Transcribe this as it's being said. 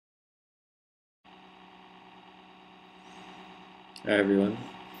Hi everyone.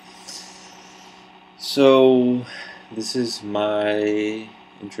 So this is my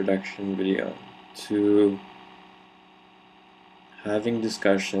introduction video to having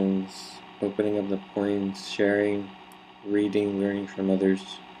discussions, opening up the points, sharing, reading, learning from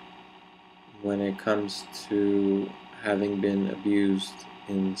others when it comes to having been abused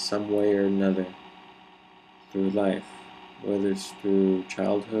in some way or another through life, whether it's through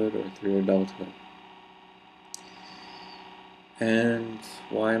childhood or through adulthood. And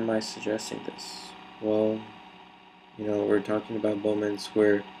why am I suggesting this? Well, we're talking about moments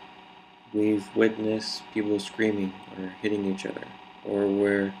where we've witnessed people screaming or hitting each other, or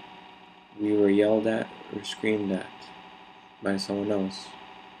where we were yelled at or screamed at by someone else,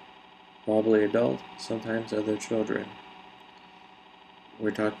 probably adult, sometimes other children. We're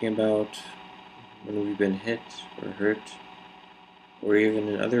talking about when we've been hit or hurt, or even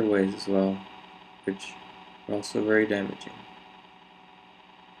in other ways as well, which are also very damaging.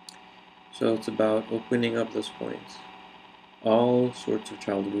 So it's about opening up those points. All sorts of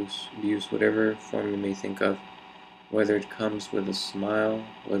child abuse, whatever form you may think of, whether it comes with a smile,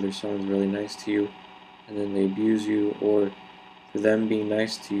 whether someone's really nice to you and then they abuse you, or for them being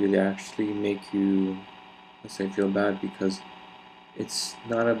nice to you, they actually make you, let's say, feel bad, because it's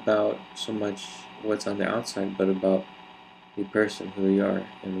not about so much what's on the outside, but about the person, who they are,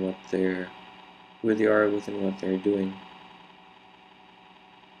 and who they are within what they're doing.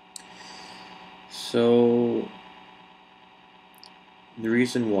 So the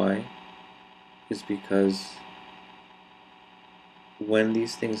reason why is because when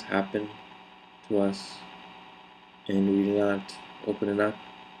these things happen to us and we do not open it up,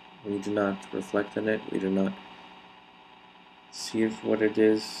 we do not reflect on it, we do not see it for what it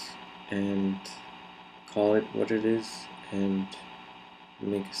is and call it what it is, and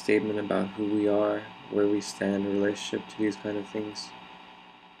make a statement about who we are, where we stand in relationship to these kind of things,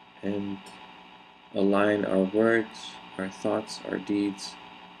 and align our words, our thoughts, our deeds,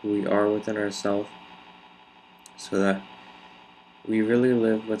 who we are within ourselves, so that we really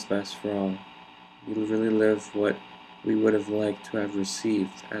live what's best for all. We really live what we would have liked to have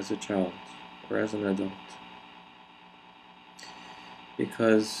received as a child or as an adult.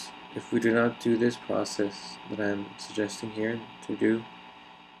 Because if we do not do this process that I'm suggesting here to do,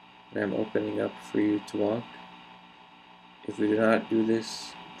 that I'm opening up for you to walk, if we do not do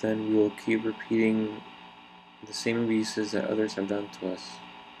this, then we will keep repeating the same abuses that others have done to us.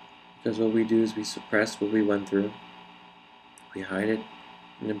 Because what we do is we suppress what we went through, we hide it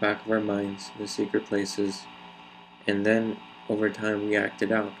in the back of our minds, in the secret places, and then over time we act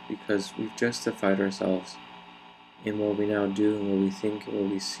it out because we've justified ourselves in what we now do and what we think and what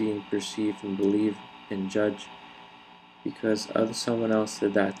we see and perceive and believe and judge, because someone else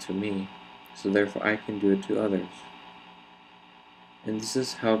did that to me, so therefore I can do it to others. And this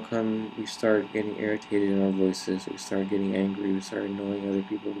is how come we start getting irritated in our voices, we start getting angry, we start annoying other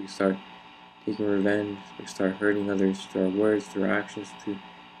people, we start taking revenge, we start hurting others through our words, through our actions, through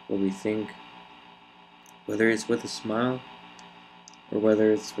what we think. Whether it's with a smile or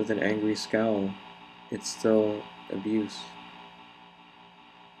whether it's with an angry scowl, it's still abuse.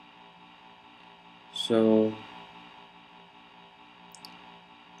 So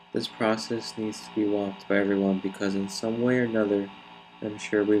this process needs to be walked by everyone, because in some way or another, I'm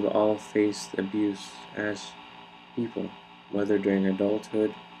sure we've all faced abuse as people, whether during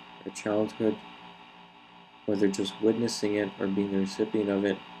adulthood or childhood, whether just witnessing it or being the recipient of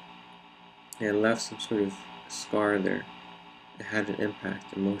it, and it left some sort of scar there. It had an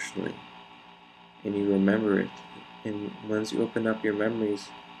impact emotionally, and you remember it. And once you open up your memories,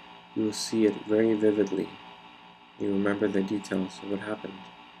 you will see it very vividly. You remember the details of what happened.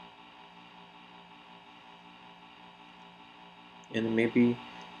 And it may be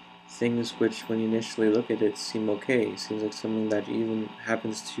things which, when you initially look at it, seem okay. It seems like something that even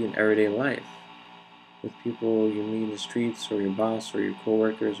happens to you in everyday life, with people you meet in the streets, or your boss, or your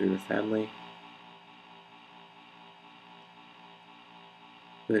coworkers, or your family.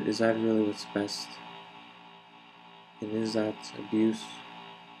 But is that really what's best? And is that abuse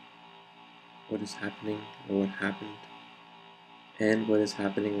what is happening, or what happened, and what is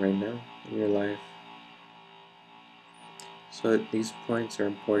happening right now in your life? So these points are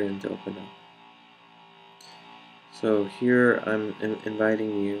important to open up. So here I'm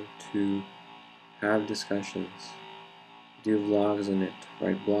inviting you to have discussions, do vlogs on it,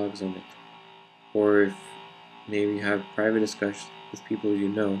 write blogs on it, or if maybe you have private discussions with people you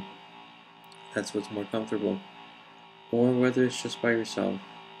know, that's what's more comfortable, or whether it's just by yourself,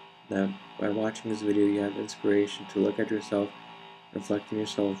 that by watching this video you have inspiration to look at yourself, reflect on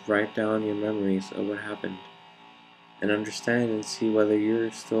yourself, write down your memories of what happened, and understand and see whether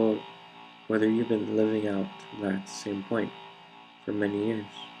you've been living out that same point for many years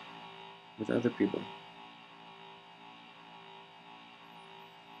with other people.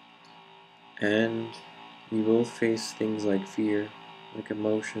 And you will face things like fear, like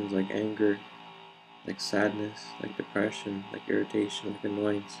emotions, like anger, like sadness, like depression, like irritation, like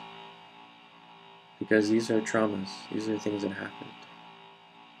annoyance. Because these are traumas, these are things that happened.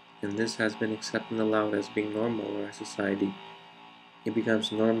 And this has been accepted and allowed as being normal in our society. It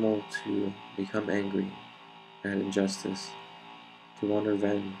becomes normal to become angry at injustice, to want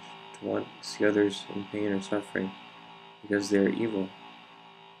revenge, to want to see others in pain or suffering because they're evil.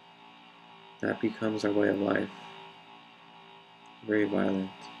 That becomes our way of life. Very violent,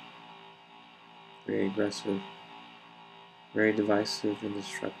 very aggressive, very divisive and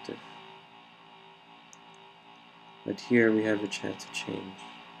destructive. But here we have a chance to change.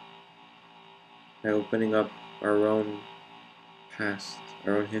 By opening up our own past,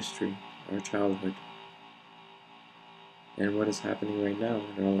 our own history, our childhood, and what is happening right now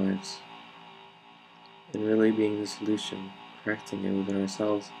in our lives, and really being the solution, correcting it within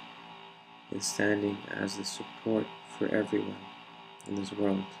ourselves, and standing as the support for everyone in this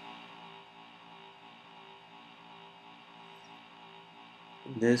world.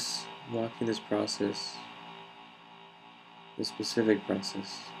 Walking this process, this specific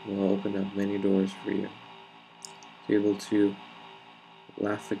process, will open up many doors for you. To be able to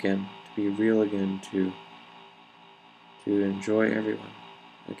laugh again, to be real again, to enjoy everyone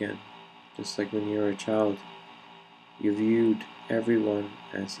again. Just like when you were a child, you viewed everyone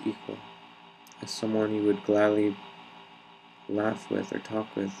as equal, as someone you would gladly laugh with or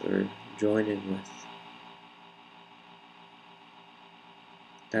talk with or join in with.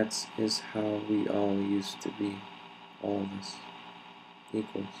 That is how we all used to be, all of us,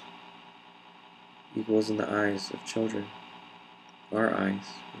 equals. Equals in the eyes of children, our eyes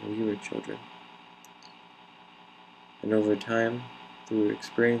when we were children. And over time, through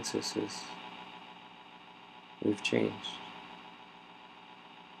experiences, we've changed.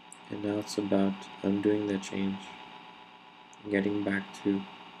 And now it's about undoing that change and getting back to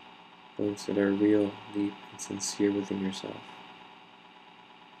things that are real, deep, and sincere within yourself.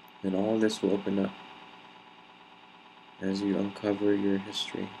 And all this will open up as you uncover your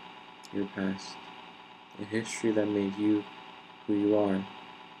history, your past, the history that made you who you are,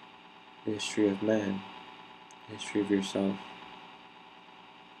 the history of man, the history of yourself.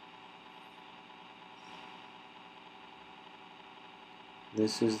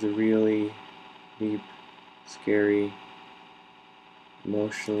 This is the really deep, scary,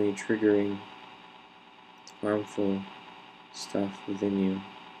 emotionally triggering, harmful stuff within you.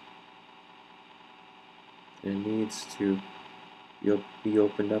 And it needs to be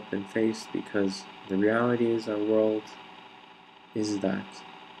opened up and faced, because the reality is our world is that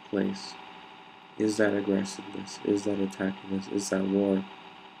place, is that aggressiveness, is that attackingness, is that war.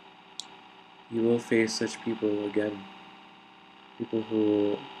 You will face such people again. People who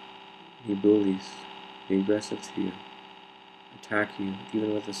will be bullies, be aggressive to you, attack you,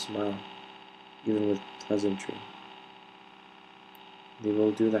 even with a smile, even with pleasantry. They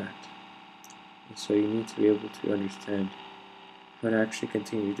will do that. And so you need to be able to understand how to actually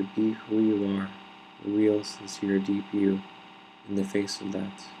continue to be who you are, a real, sincere, deep you, in the face of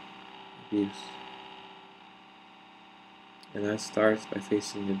that abuse. And that starts by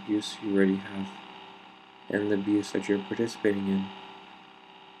facing the abuse you already have, and the abuse that you're participating in,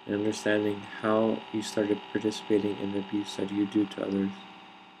 and understanding how you started participating in the abuse that you do to others,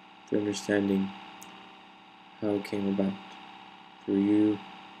 through understanding how it came about, through you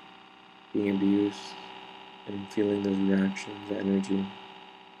being abused and feeling those reactions, the energy,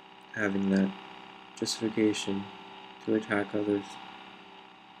 having that justification to attack others.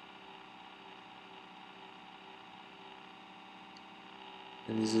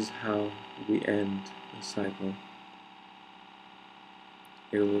 And this is how we end the cycle.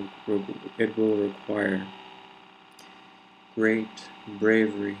 It will require great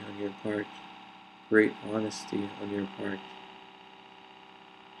bravery on your part, great honesty on your part,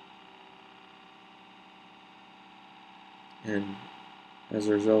 and as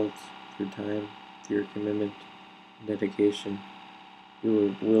a result, through time, through your commitment and dedication,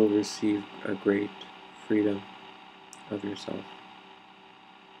 you will receive a great freedom of yourself.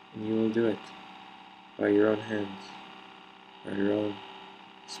 And you will do it by your own hands, by your own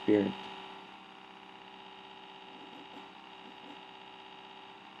spirit.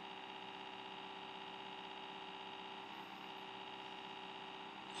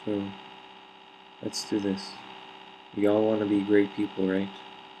 So, let's do this. We all want to be great people, right?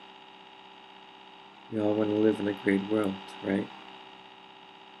 We all want to live in a great world, right?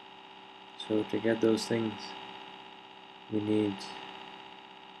 So to get those things, we need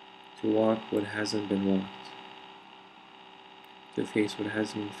to walk what hasn't been walked, to face what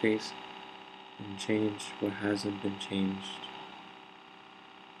hasn't been faced, and change what hasn't been changed,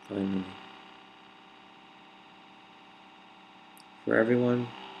 finally. For everyone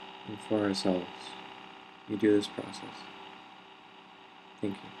and for ourselves, we do this process.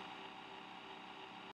 Thank you.